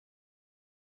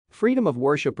Freedom of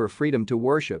worship or freedom to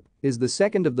worship is the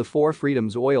second of the four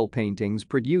freedoms oil paintings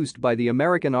produced by the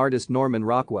American artist Norman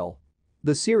Rockwell.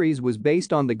 The series was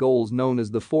based on the goals known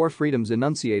as the Four Freedoms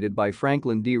enunciated by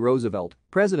Franklin D. Roosevelt,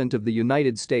 President of the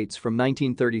United States from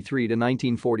 1933 to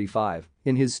 1945,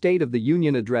 in his State of the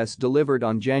Union address delivered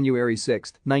on January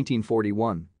 6,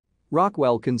 1941.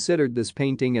 Rockwell considered this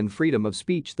painting and freedom of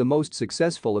speech the most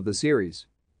successful of the series.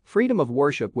 Freedom of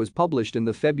Worship was published in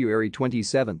the February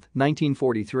 27,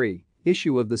 1943,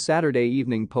 issue of the Saturday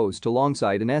Evening Post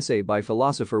alongside an essay by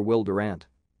philosopher Will Durant.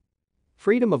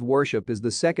 Freedom of Worship is the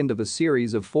second of a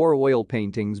series of four oil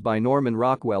paintings by Norman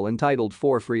Rockwell entitled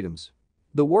Four Freedoms.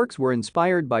 The works were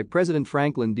inspired by President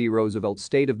Franklin D. Roosevelt's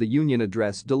State of the Union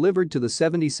address delivered to the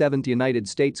 77th United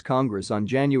States Congress on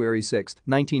January 6,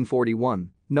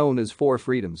 1941, known as Four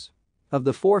Freedoms. Of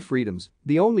the four freedoms,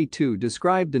 the only two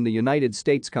described in the United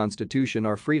States Constitution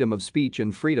are freedom of speech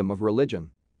and freedom of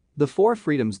religion. The Four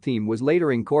Freedoms theme was later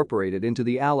incorporated into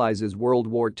the Allies' World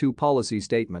War II policy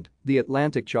statement, the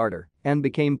Atlantic Charter, and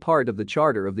became part of the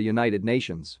Charter of the United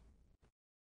Nations.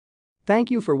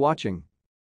 Thank you for watching.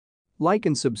 Like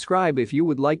and subscribe if you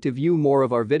would like to view more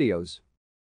of our videos.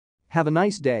 Have a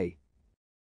nice day.